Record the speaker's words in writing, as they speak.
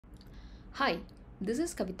Hi, this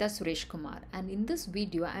is Kavita Suresh Kumar, and in this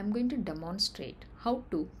video I am going to demonstrate how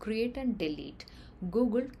to create and delete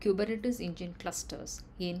Google Kubernetes Engine clusters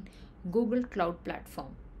in Google Cloud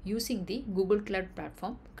Platform using the Google Cloud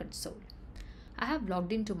Platform console. I have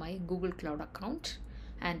logged into my Google Cloud account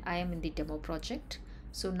and I am in the demo project.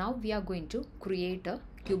 So now we are going to create a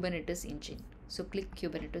Kubernetes engine. So click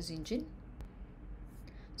Kubernetes engine.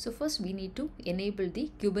 So first we need to enable the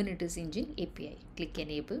Kubernetes engine API. Click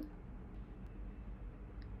enable.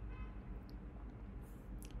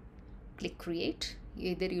 Click create.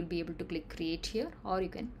 Either you'll be able to click create here or you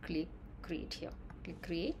can click create here. Click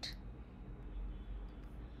create.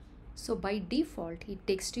 So by default it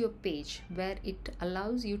takes to a page where it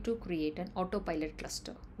allows you to create an autopilot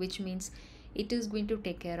cluster, which means it is going to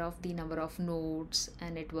take care of the number of nodes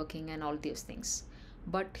and networking and all these things.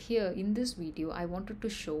 But here in this video I wanted to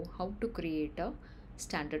show how to create a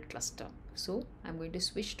standard cluster. So I'm going to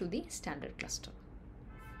switch to the standard cluster.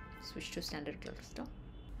 Switch to standard cluster.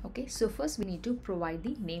 Okay, so first we need to provide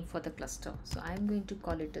the name for the cluster. So I'm going to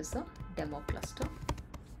call it as a demo cluster.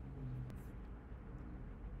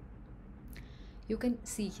 You can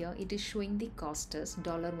see here it is showing the cost as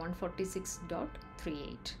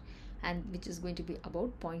 $146.38 and which is going to be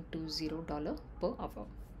about $0.20 per hour.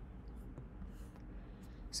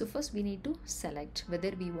 So first we need to select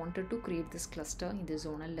whether we wanted to create this cluster in the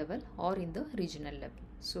zonal level or in the regional level.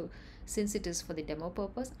 So since it is for the demo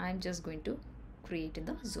purpose, I'm just going to create in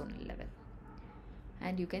the zonal level.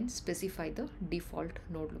 And you can specify the default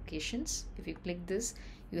node locations. If you click this,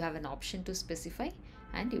 you have an option to specify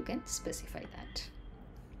and you can specify that.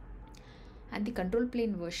 And the control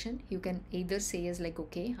plane version, you can either say as like,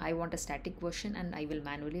 okay, I want a static version and I will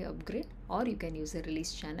manually upgrade, or you can use a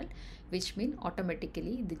release channel, which means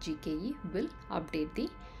automatically the GKE will update the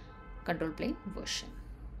control plane version.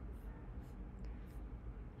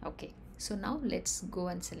 Okay, so now let's go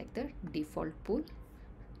and select the default pool.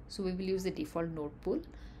 So we will use the default node pool,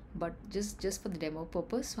 but just for the demo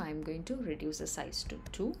purpose, so I'm going to reduce the size to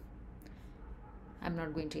 2. I'm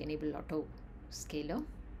not going to enable auto scaler,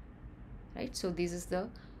 right? So this is the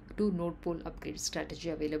 2 node pool upgrade strategy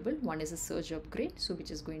available. One is a surge upgrade, so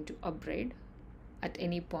which is going to upgrade at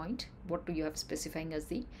any point what you have specifying as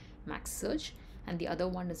the max surge, and the other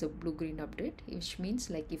one is a blue-green update, which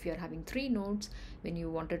means like if you are having 3 nodes, when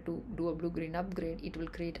you wanted to do a blue-green upgrade, it will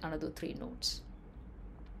create another 3 nodes.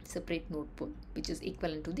 Separate node pool which is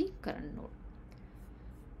equivalent to the current node.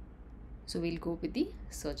 So we'll go with the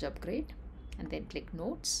surge upgrade and then click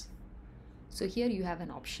nodes. So here you have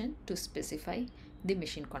an option to specify the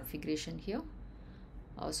machine configuration here.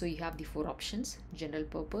 So you have the 4 options: general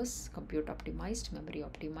purpose, compute optimized, memory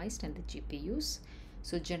optimized, and the GPUs.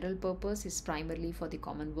 So general purpose is primarily for the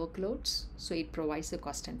common workloads, so it provides the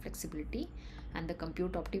cost and flexibility. And the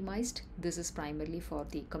compute optimized, this is primarily for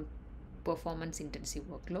the performance intensive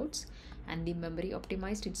workloads. And the memory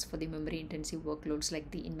optimized, it's for the memory intensive workloads like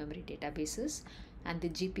the in-memory databases. And the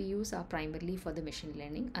GPUs are primarily for the machine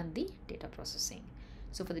learning and the data processing.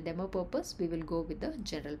 So for the demo purpose, we will go with the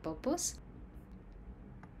general purpose.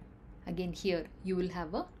 Again, here you will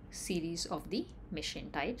have a series of the machine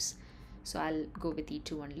types. So I'll go with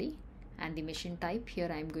E2 only, and the machine type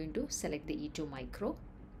here I'm going to select the E2 micro.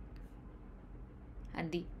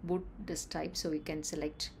 And the boot disk type, so you can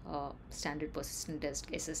select standard persistent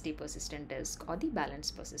disk, SSD persistent disk, or the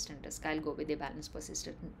balanced persistent disk. I'll go with the balanced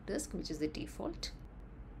persistent disk, which is the default.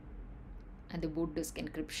 And the boot disk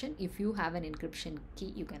encryption, if you have an encryption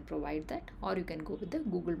key, you can provide that, or you can go with the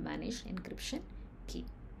Google managed encryption key.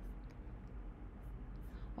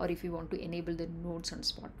 Or if you want to enable the nodes on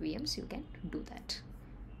spot VMs, you can do that.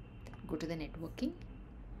 Then go to the networking.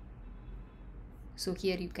 So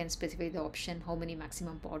here you can specify the option how many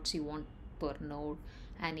maximum ports you want per node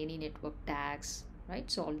and any network tags, right?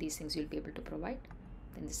 So all these things you'll be able to provide.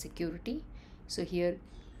 Then the security. So here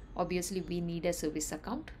obviously we need a service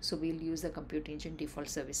account, so we'll use the Compute Engine default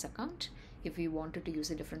service account. If you wanted to use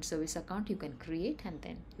a different service account, you can create and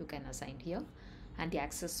then you can assign here. And the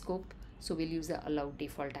access scope, so we'll use the allow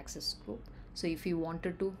default access scope. So if you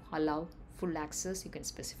wanted to allow full access, you can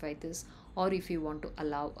specify this, or if you want to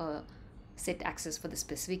allow a set access for the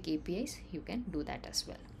specific APIs, you can do that as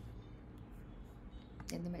well.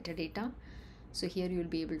 Then the metadata, so here you will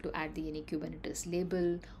be able to add the any Kubernetes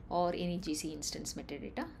label or any GC instance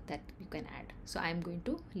metadata that you can add. So I'm going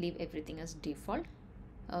to leave everything as default.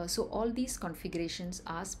 So all these configurations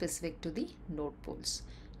are specific to the node pools.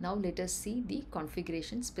 Now let us see the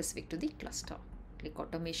configuration specific to the cluster. Click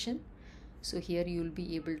automation. So here you will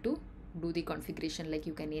be able to do the configuration, like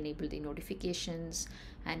you can enable the notifications,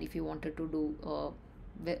 and if you wanted to do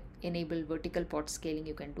enable vertical pod scaling,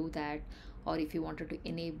 you can do that. Or if you wanted to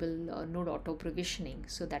enable node auto provisioning,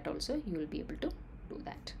 so that also you will be able to do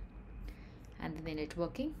that. And then the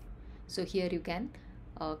networking, so here you can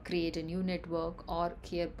create a new network, or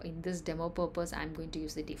here in this demo purpose I'm going to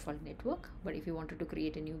use the default network, but if you wanted to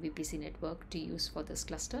create a new VPC network to use for this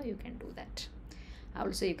cluster, you can do that.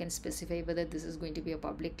 Also you can specify whether this is going to be a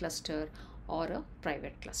public cluster or a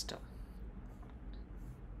private cluster.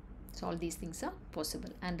 So all these things are possible.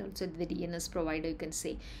 And also the DNS provider, you can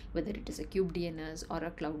say whether it is a Kube DNS or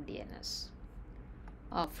a cloud DNS.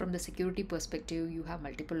 From the security perspective, you have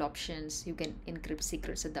multiple options. You can encrypt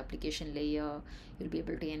secrets at the application layer. You'll be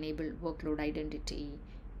able to enable workload identity.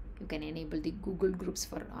 You can enable the Google groups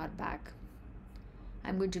for RBAC.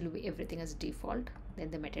 I'm going to leave everything as default.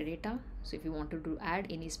 Then the metadata. So if you wanted to add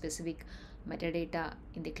any specific metadata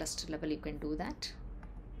in the cluster level, you can do that.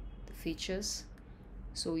 The features.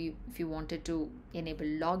 So if you wanted to enable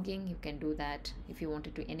logging, you can do that. If you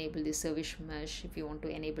wanted to enable the service mesh, if you want to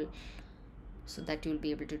enable, so that you'll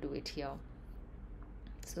be able to do it here.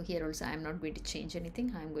 So here also I'm not going to change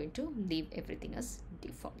anything. I'm going to leave everything as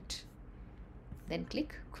default. Then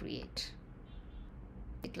click create.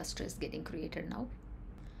 The cluster is getting created now.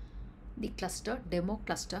 The cluster, demo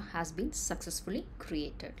cluster, has been successfully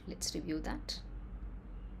created. Let's review that.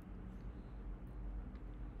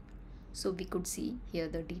 So we could see here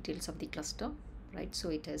the details of the cluster, right? So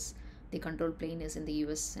it has the control plane is in the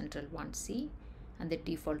US Central 1C, and the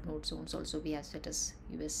default node zones also we have set as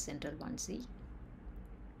US Central 1C.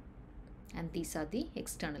 And these are the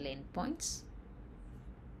external endpoints,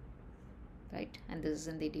 right? And this is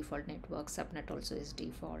in the default network. Subnet also is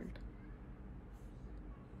default.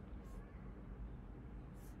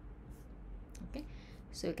 Okay,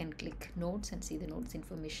 so you can click nodes and see the nodes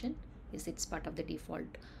information. Is it's part of the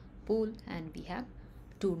default pool, and we have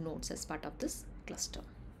 2 nodes as part of this cluster.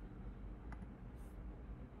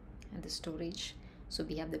 And the storage, so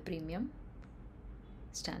we have the premium,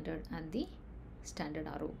 standard, and the standard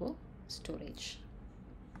ROO storage.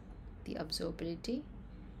 The observability,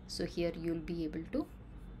 so here you'll be able to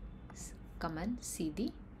come and see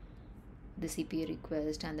the CPU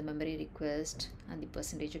request and the memory request and the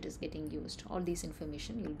percentage it is getting used. All these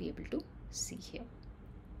information you'll be able to see here.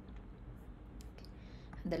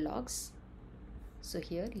 The logs, so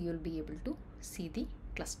here you'll be able to see the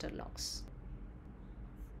cluster logs.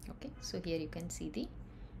 Okay, so here you can see the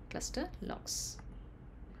cluster logs.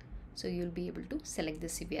 So you'll be able to select the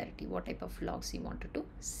severity, what type of logs you wanted to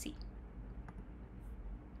see.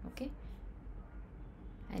 Okay,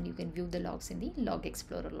 and you can view the logs in the log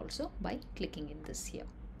explorer also by clicking in this here.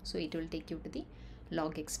 So it will take you to the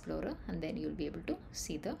log explorer, and then you'll be able to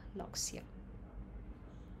see the logs here.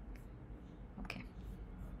 Okay,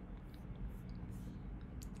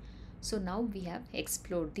 so now we have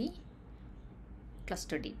explored the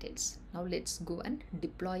cluster details. Now let's go and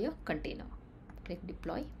deploy a container. Click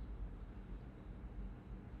deploy.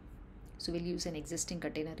 So we'll use an existing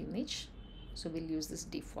container image. So we'll use this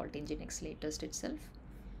default Nginx latest itself.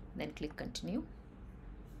 Then click continue.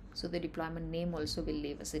 So the deployment name also will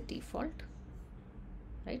leave as a default,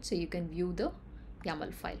 right? So you can view the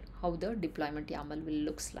YAML file, how the deployment YAML will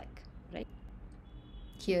looks like, right?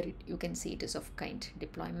 Here you can see it is of kind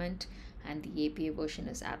deployment, and the API version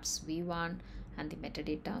is apps v1, and the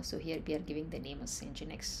metadata. So here we are giving the name as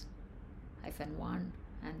Nginx-1,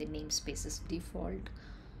 and the namespace is default,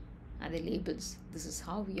 and the labels. This is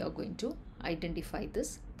how we are going to identify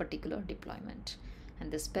this particular deployment.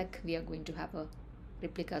 And the spec, we are going to have a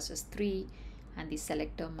replicas as 3, and the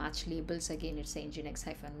selector match labels, again it's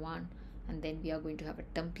Nginx-1, and then we are going to have a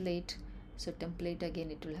template. So template, again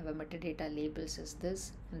it will have a metadata labels as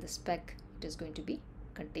this, and the spec, it is going to be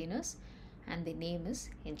containers, and the name is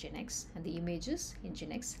Nginx, and the image is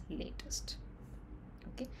Nginx latest.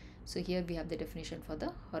 Okay, so here we have the definition for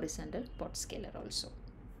the horizontal pod scaler also.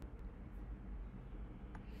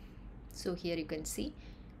 So here you can see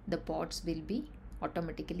the pods will be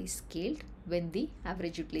automatically scaled when the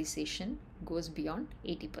average utilization goes beyond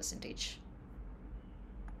 80%.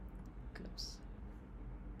 Close.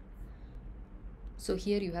 So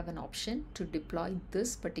here you have an option to deploy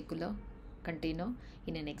this particular container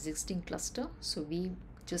in an existing cluster. So we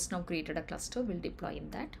just now created a cluster, we'll deploy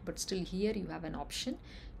in that, but still here you have an option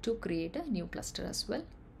to create a new cluster as well.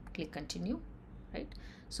 Click continue, right?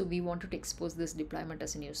 So we wanted to expose this deployment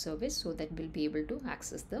as a new service so that we'll be able to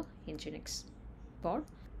access the Nginx pod.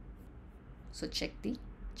 So check the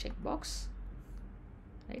checkbox,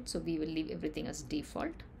 right? So we will leave everything as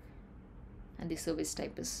default, and the service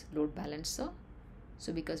type is load balancer.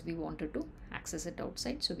 So because we wanted to access it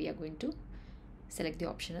outside, so we are going to select the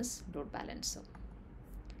option as load balancer.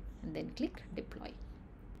 and then click deploy.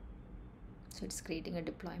 So it's creating a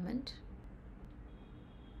deployment.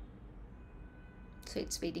 So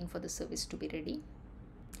it's waiting for the service to be ready.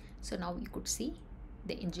 So now you could see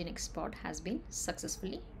the Nginx pod has been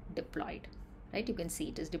successfully deployed, right? You can see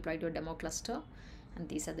it is deployed to a demo cluster, and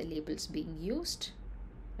these are the labels being used,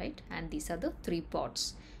 right? And these are the 3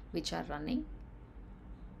 pods which are running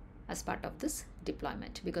as part of this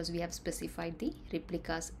deployment, because we have specified the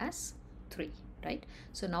replicas as 3, right?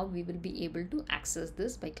 So now we will be able to access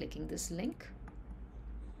this by clicking this link.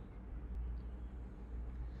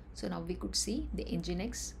 So now we could see the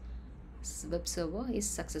Nginx web server is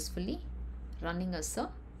successfully running as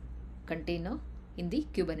a container in the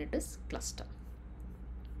Kubernetes cluster.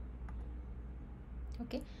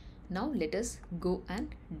 Okay, now let us go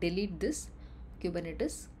and delete this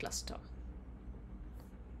Kubernetes cluster.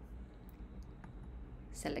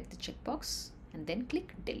 Select the checkbox and then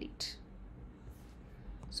click delete.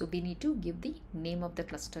 So we need to give the name of the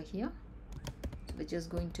cluster here, which is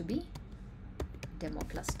going to be demo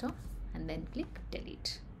cluster, and then click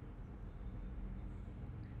delete.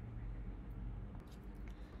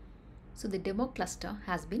 So the demo cluster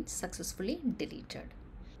has been successfully deleted.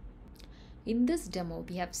 In this demo,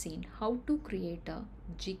 we have seen how to create a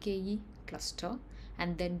GKE cluster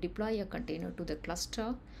and then deploy a container to the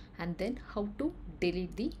cluster, and then how to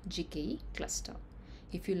delete the GKE cluster.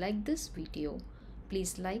 If you like this video,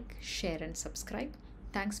 please like, share and subscribe.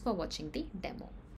 Thanks for watching the demo.